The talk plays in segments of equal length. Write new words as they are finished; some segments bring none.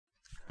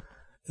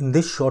In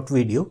this short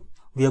video,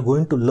 we are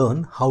going to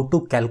learn how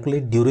to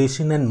calculate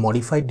duration and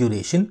modify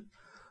duration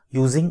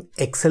using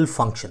Excel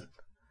function.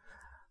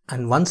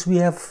 And once we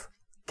have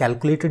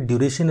calculated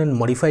duration and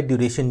modified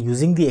duration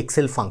using the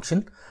Excel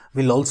function,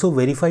 we'll also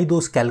verify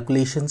those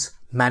calculations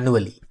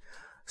manually.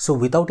 So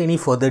without any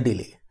further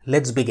delay,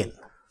 let's begin.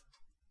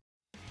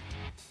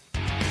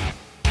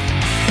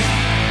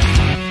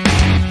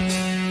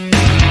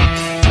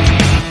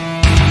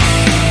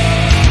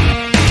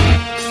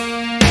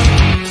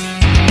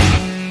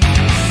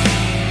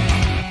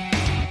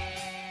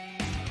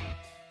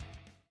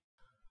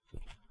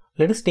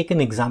 Let us take an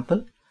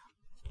example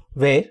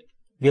where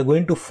we are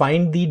going to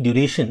find the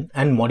duration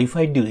and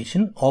modified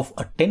duration of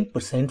a 10%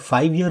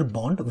 5-year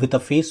bond with a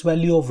face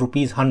value of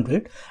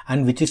 ₹100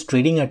 and which is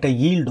trading at a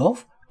yield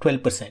of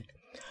 12%.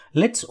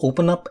 Let's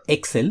open up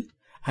Excel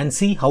and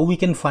see how we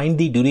can find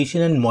the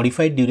duration and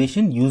modified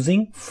duration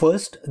using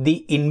first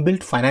the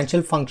inbuilt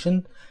financial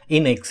function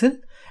in Excel,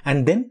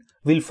 and then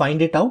we'll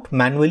find it out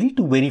manually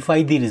to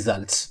verify the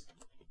results.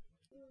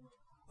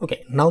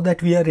 Okay, now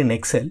that we are in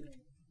Excel,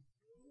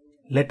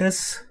 let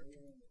us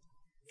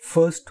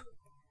first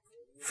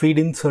feed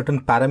in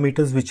certain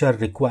parameters which are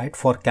required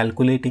for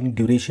calculating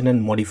duration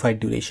and modified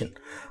duration.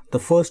 The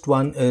first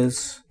one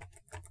is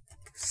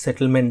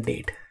settlement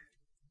date.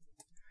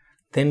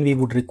 Then we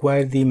would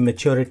require the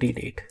maturity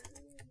date.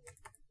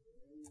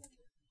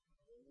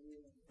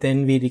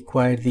 Then we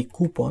require the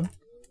coupon.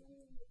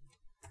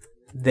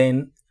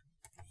 Then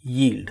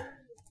yield.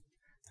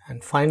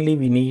 And finally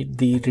we need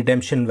the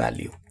redemption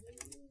value.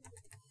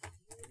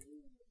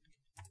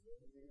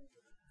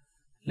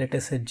 Let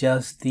us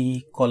adjust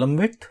the column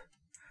width.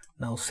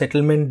 Now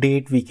settlement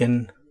date we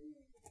can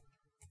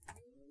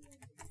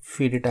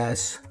feed it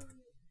as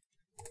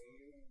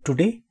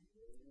today.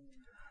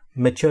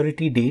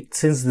 Maturity date,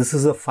 since this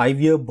is a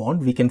 5-year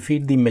bond, we can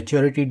feed the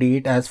maturity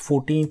date as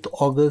 14th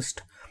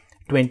August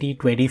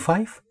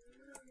 2025.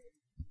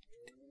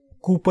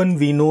 Coupon,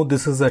 we know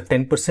this is a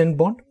 10%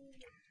 bond.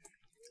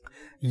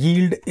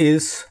 Yield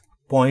is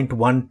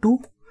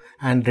 0.12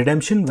 and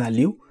redemption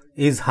value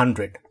is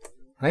 100,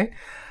 right?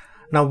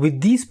 Now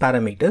with these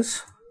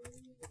parameters,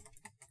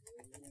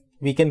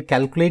 we can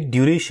calculate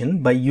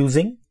duration by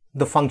using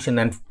the function,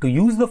 and to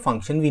use the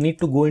function we need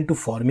to go into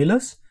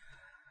formulas,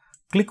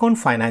 click on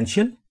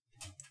financial,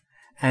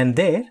 and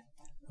there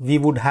we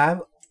would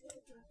have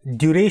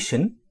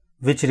duration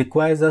which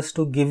requires us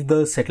to give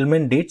the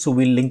settlement date, so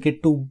we'll link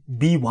it to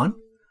B1,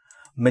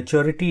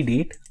 maturity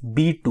date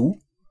B2,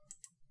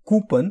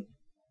 coupon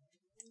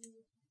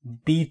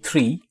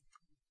B3,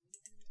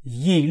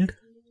 yield,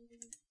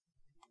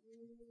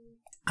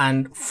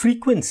 and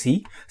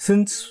frequency.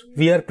 Since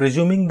we are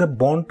presuming the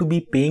bond to be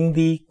paying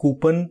the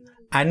coupon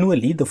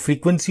annually, the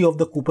frequency of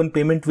the coupon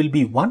payment will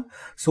be 1.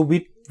 So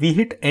we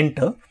hit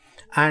enter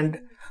and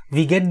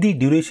we get the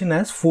duration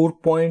as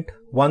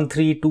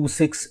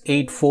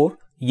 4.132684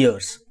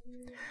 years.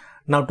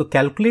 Now to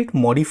calculate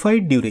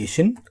modified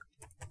duration,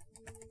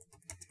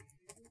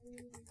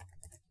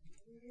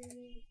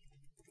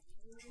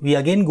 we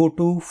again go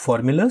to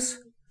formulas,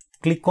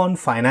 click on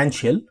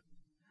financial,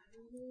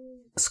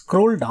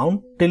 scroll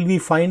down till we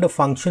find a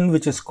function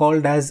which is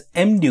called as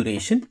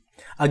mDuration.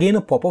 Again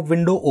a pop-up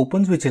window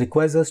opens which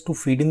requires us to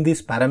feed in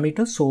these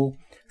parameters. So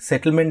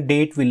settlement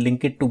date will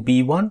link it to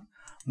B1,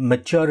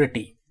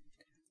 maturity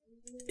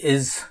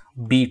is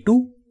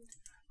B2,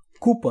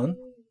 coupon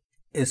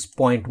is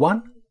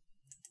 0.1,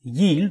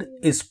 yield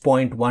is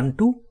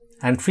 0.12,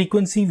 and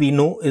frequency we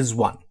know is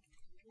 1.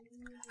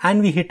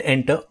 And we hit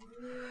enter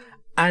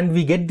and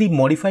we get the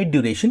modified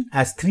duration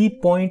as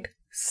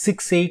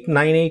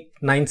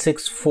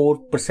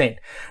 3.6898964%.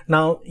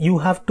 Now you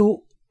have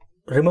to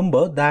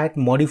remember that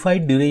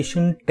modified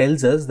duration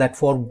tells us that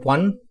for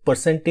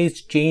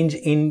 1% change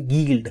in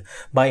yield,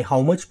 by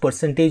how much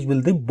percentage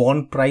will the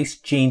bond price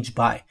change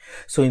by.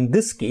 So in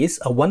this case,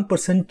 a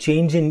 1%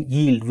 change in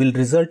yield will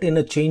result in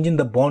a change in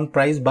the bond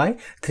price by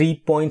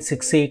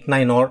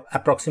 3.689 or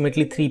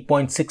approximately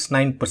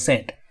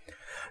 3.69%.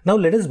 Now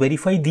let us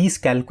verify these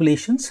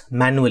calculations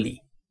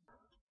manually.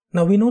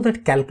 Now we know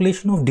that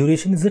calculation of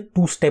duration is a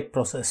two-step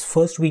process.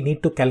 First we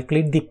need to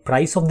calculate the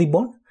price of the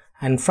bond,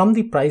 and from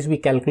the price we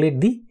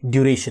calculate the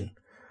duration.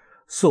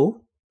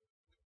 So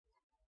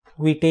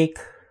we take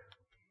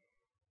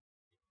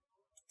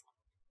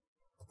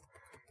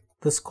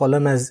this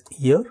column as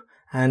year,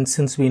 and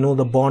since we know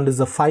the bond is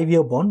a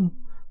 5-year bond,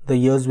 the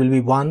years will be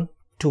 1,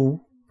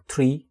 2,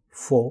 3,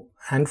 4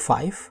 and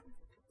 5.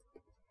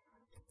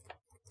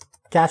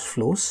 Cash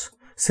flows,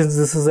 since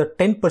this is a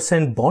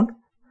 10% bond,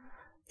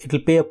 it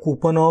will pay a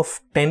coupon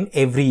of 10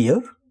 every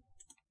year,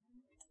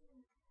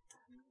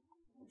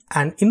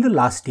 and in the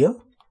last year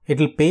it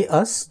will pay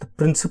us the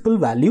principal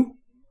value,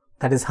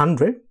 that is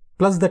 100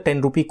 plus the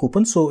 10 rupee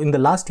coupon. So in the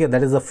last year,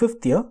 that is the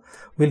 5th year,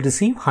 we'll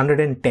receive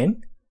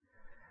 110.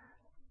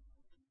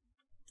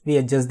 We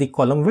adjust the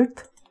column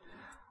width.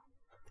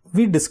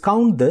 We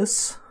discount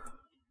this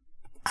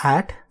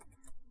at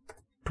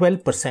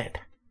 12%.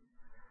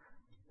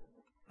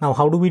 Now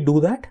how do we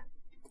do that?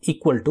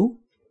 Equal to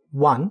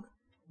 1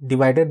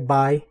 divided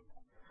by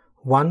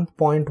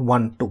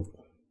 1.12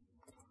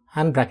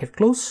 and bracket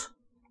close,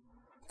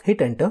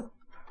 hit enter.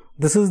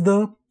 This is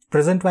the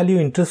present value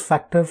interest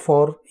factor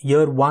for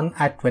year 1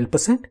 at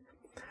 12%.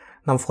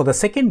 Now for the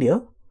second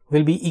year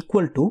will be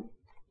equal to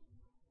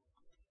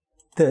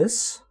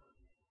this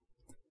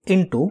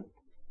into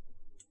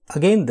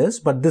again this,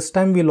 but this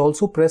time we'll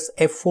also press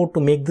F4 to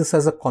make this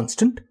as a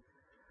constant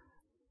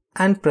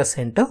and press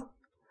enter,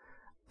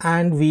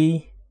 and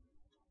we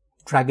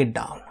drag it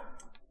down.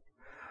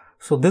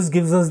 So this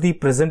gives us the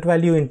present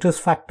value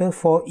interest factor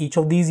for each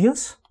of these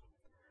years.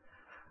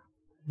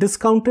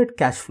 Discounted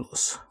cash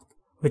flows,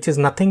 which is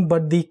nothing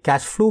but the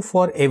cash flow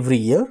for every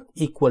year,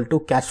 equal to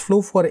cash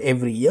flow for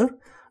every year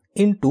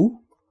into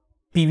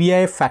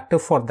PVI factor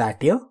for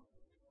that year,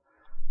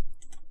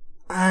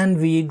 and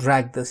we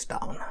drag this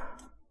down.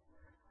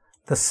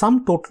 The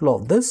sum total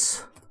of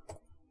this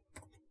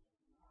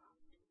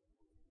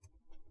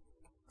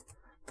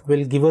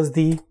will give us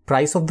the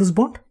price of this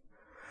bond.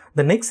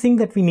 The next thing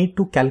that we need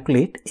to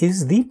calculate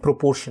is the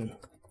proportion,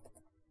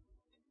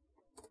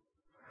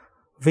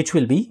 which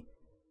will be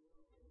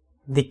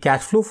the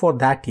cash flow for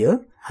that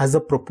year as a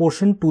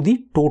proportion to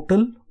the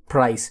total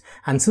price.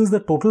 And since the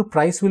total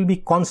price will be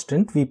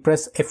constant, we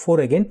press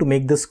F4 again to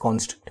make this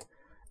constant.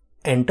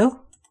 Enter,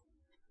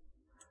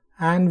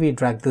 and we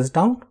drag this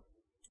down.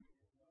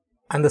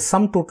 And the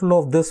sum total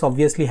of this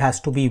obviously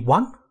has to be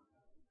 1.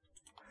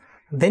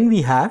 Then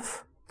we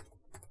have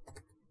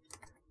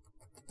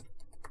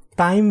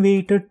time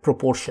weighted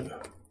proportion.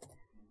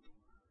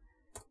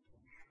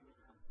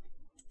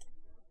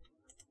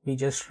 We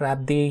just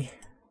wrap the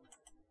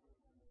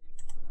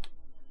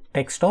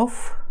text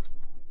off.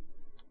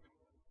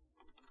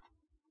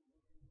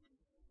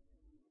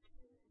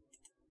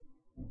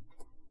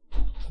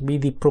 Be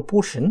the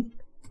proportion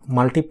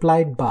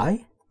multiplied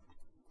by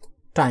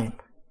time,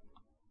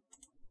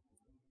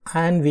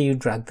 and we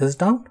drag this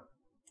down,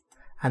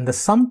 and the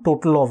sum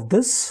total of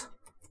this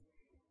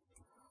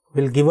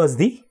will give us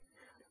the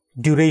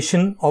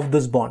duration of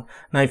this bond.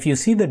 Now if you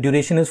see, the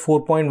duration is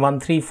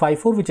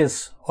 4.1354, which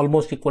is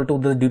almost equal to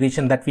the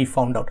duration that we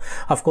found out.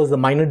 Of course, the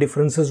minor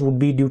differences would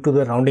be due to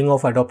the rounding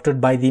off adopted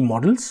by the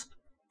models.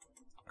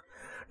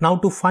 Now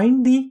to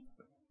find the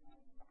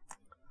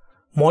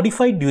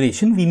modified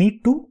duration, we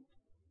need to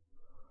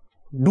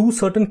do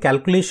certain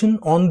calculation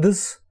on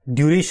this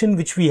duration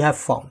which we have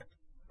found.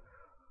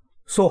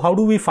 So how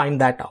do we find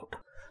that out?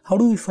 How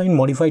do we find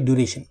modified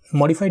duration?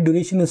 Modified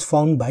duration is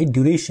found by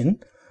duration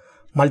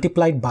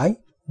multiplied by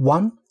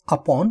 1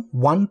 upon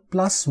 1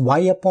 plus y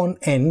upon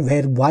n,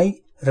 where y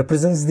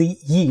represents the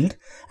yield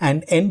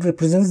and n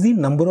represents the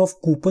number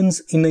of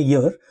coupons in a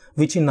year,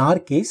 which in our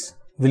case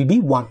will be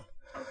 1.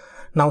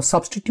 Now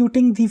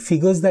substituting the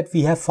figures that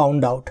we have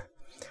found out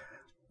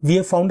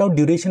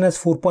duration as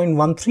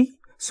 4.13.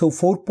 So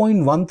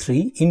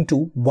 4.13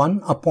 into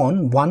 1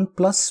 upon 1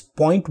 plus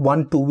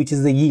 0.12, which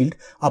is the yield,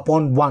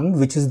 upon 1,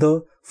 which is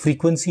the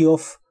frequency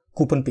of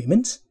coupon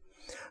payments.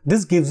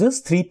 This gives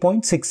us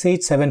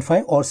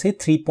 3.6875, or say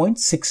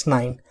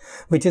 3.69,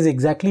 which is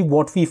exactly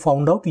what we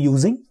found out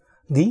using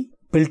the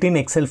built-in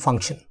Excel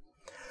function.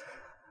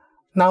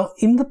 Now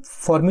in the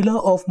formula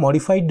of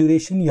modified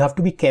duration, you have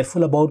to be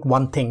careful about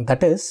one thing,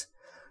 that is,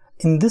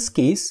 in this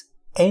case,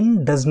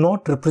 n does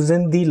not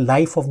represent the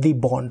life of the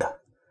bond.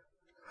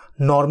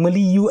 Normally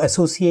you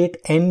associate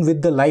n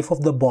with the life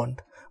of the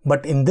bond,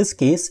 but in this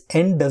case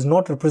n does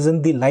not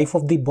represent the life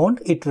of the bond,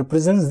 it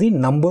represents the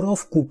number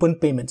of coupon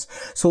payments.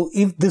 So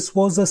if this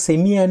was a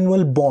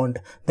semi-annual bond,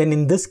 then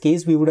in this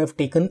case we would have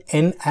taken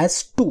n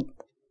as 2.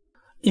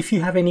 If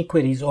you have any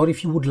queries, or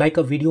if you would like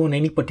a video on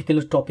any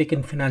particular topic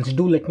in finance,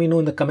 do let me know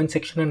in the comment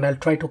section and I'll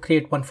try to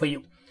create one for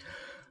you.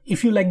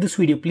 If you like this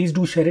video, please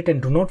do share it,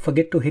 and do not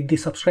forget to hit the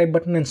subscribe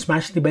button and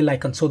smash the bell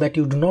icon so that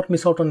you do not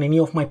miss out on any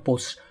of my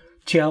posts.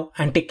 Ciao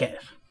and take care.